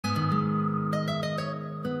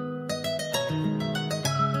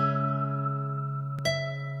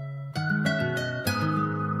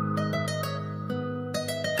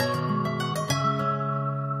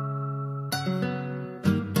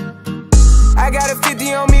I got a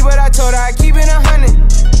 50 on me, but I told her I'd keep it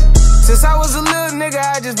 100. Since I was a little nigga,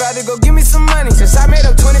 I just about to go give me some money. Since I made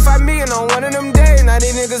up 25 million on one of them days, now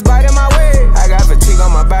these niggas biting my way. I got fatigue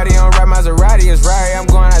on my body, on ride Maserati, it's right, I'm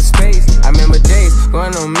going out of space. I remember days,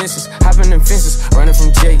 going on missions, hopping in fences, running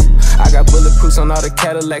from Jake. I got bulletproofs on all the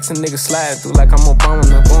Cadillacs and niggas slide through like I'm Obama.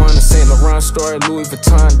 Now going to St. Laurent store, Louis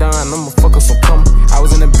Vuitton, Don, I'ma fuck up some cum. I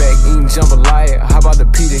was in the back eating jambalaya, how about the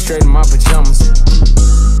P, they straight in my pajamas.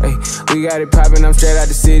 Hey, we got it poppin', I'm straight out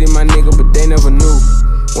the city, my nigga, but they never knew.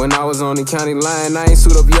 When I was on the county line, I ain't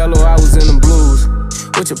suit up yellow, I was in the blues.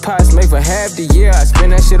 What your pots make for half the year, I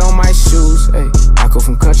spend that shit on my shoes. Ay, I go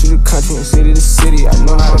from country to country and city to city, I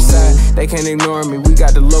know how to side. They can't ignore me, we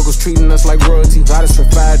got the locals treating us like royalty. I done spent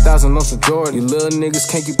 5,000 on some Jordan. You little niggas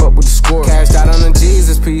can't keep up with the score. Cashed out on the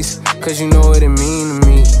Jesus piece, cause you know what it mean to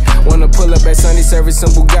me. Wanna pull up at Sunday service some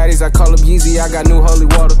Bugattis, I call up Yeezy, I got new holy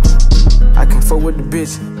water. I can fuck with the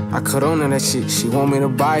bitch, I cut on to that shit, she want me to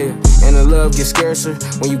buy her. And the love gets scarcer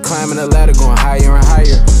when you climbing the ladder, going higher and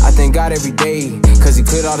higher. I thank God every day, cause he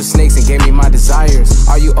cleared all the snakes and gave me my desires.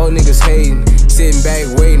 All you old niggas hating, sitting back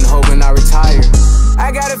waiting, hoping I retire. I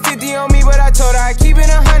got a 50 on me, but I told her I'd keep it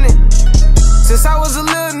 100. Since I was a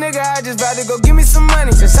little nigga, I just about to go give me some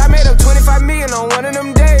money. Since I made up 25 million on one of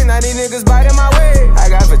them days, now these niggas biting my way. I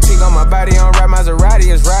got fatigue on my body, on ride Maserati,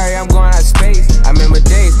 it's right, I'm going out of space. I remember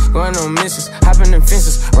days, going on missions, hopping in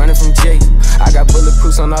fences, running from Jake. I got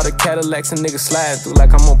bulletproofs on all the Cadillacs and niggas slide through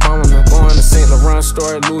like I'm Obama. Now going to St. Laurent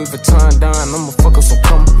store, Louis Vuitton, Don, I'ma fuck up some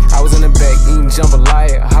cum. I was in the back eating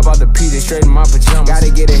jambalaya, how about the P, they straight in my pajamas.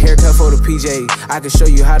 Gotta get a haircut for the PJ, I can show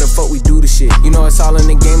you how the fuck we do the shit. You know it's all in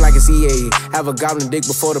the game like it's EA. Have a goblin dick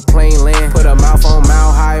before the plane land, put a mouth on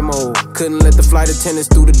mile high mode. Couldn't let the flight attendants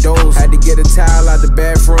through the doors. Had to get a towel out the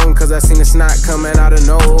bathroom, cause I seen the snot coming out of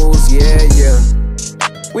nose, yeah, yeah.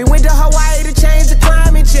 We went to Hawaii to change the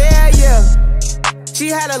climate, yeah, yeah. She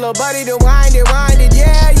had a little buddy to wind it,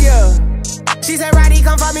 yeah, yeah. She said, Roddy,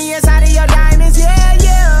 come for me inside of your diamonds, yeah,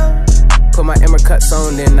 yeah. Put my Emma cuts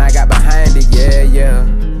on, then I got behind it, yeah, yeah.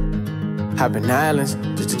 Hopping islands,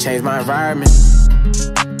 just to change my environment.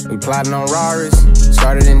 We plotting on Raris,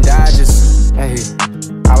 started in Dodges. Hey,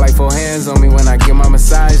 I like 4 hands on me when I get my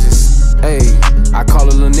massages. Hey, I call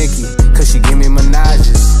her Lil Nicky, cause she give me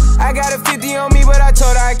menages. I got a 50 on me, but I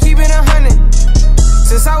told her I'd keep it 100.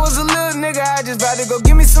 Since I was a little nigga, I just about to go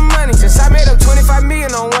give me some money. Since I made up 25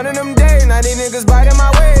 million on one of them days, now these niggas biting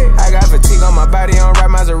my way. I got fatigue on my body, on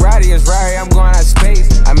ride Maserati, it's right, I'm going out of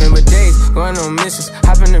space. I remember days, going on missions,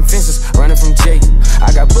 hopping in fences, running from Jake.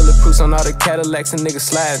 I got bulletproofs on all the Cadillacs and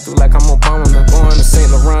niggas slide through like I'm Obama. Now going to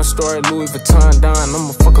St. Laurent store, Louis Vuitton, Don,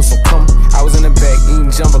 I'ma fuck up some cum. I was in the back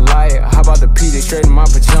eating jambalaya, how about the P, they straight in my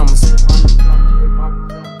pajamas.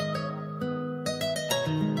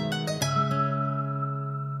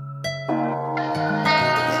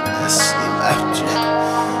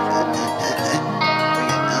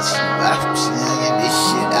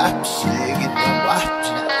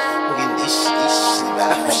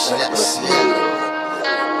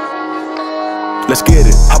 Let's get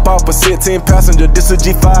it. Hop off a 16 passenger. This a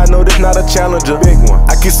G5, no, this not a Challenger. Big one.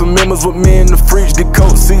 I keep some members with me in the fridge. Get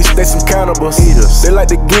coat seats, they some cannibals. Eaters. They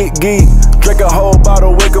like to geek. Drink a whole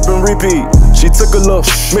bottle, wake up and repeat. She took a look,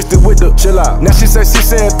 mixed it with the chill out. Now she say she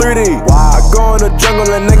saying 3D. Wow. I go in the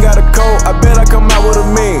jungle and they got a coat. I bet I come out with a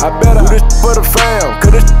mean. I bet I do this for the fam,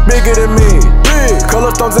 cause this bigger than me. Big.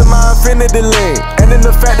 Color stones in my infinity lane. And in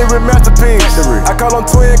the factory masterpiece. I call him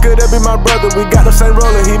twin, cause that be my brother. We got the same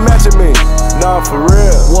roller, he matching me. Nah, for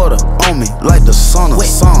real. Water on me like the sauna.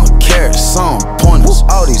 Some carrots, some pointers.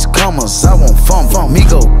 All these commas, I want fun. Me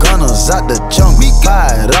go gunners out the jungle. Buy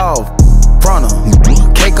it off, front of.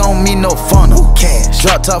 Cake on me, no funnel. Cash.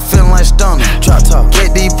 Drop top feeling like stunner. Drop top.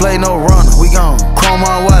 KD play no runner. We gon' chrome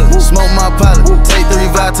my wallet, smoke my pilot. Take the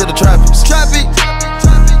revive to the tropics.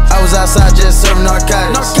 I was outside just serving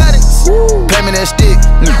narcotics. Pay me that stick.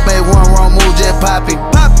 Made one wrong move, just pop it.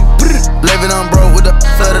 Leave it on broke with the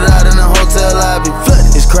flooded out in the hotel lobby.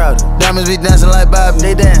 It's crowded. Diamonds be dancing like Bobby.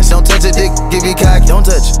 They dance. Don't touch it, dick. Give you cocky. Don't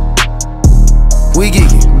touch it. We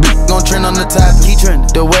geeky. Gon' trend on the top. Keep trending.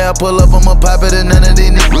 The way I pull up, I'ma pop it, and none of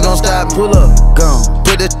these niggas gon' stop. Pull up. Gone.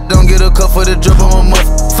 Put that don't get a cup for the drip on my muff.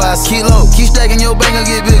 5 kilo. Keep stacking your bank and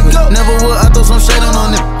get bigger. Never would. I throw some shade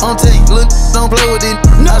on it. On team. Look, don't play with it.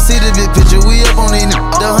 I see the big picture. We up on it.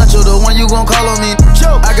 The huncho, the one you gon' call on me.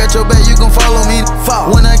 I got your back, you gon' follow me.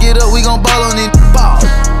 When I get up, we gon' ball on it.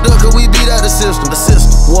 Look, cause we beat out the system.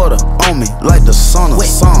 Water on me like the sauna.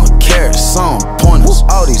 Some carrots, some pointers.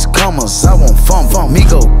 All these commas, I want fun. Me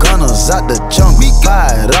go gunners out the jungle. Buy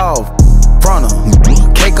it off, front of.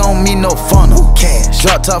 Cake on on me, no funnel. Cash.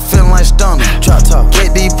 Drop top feeling like stunner. Drop top.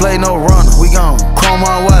 KD play no runner. We gone. Chrome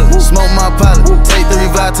my wallet. Smoke my pilot. Take the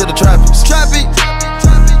revive to the tropics. Trappy.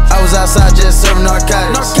 I was outside just serving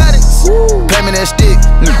narcotics. Pay me that stick.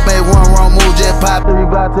 Made one wrong move, just pop the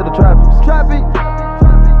revive to the tropics. Trappy.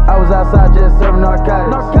 I was outside just serving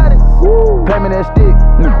narcotics. Pay me that stick.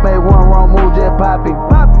 Made one wrong move, just pop it.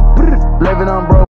 Living on bro.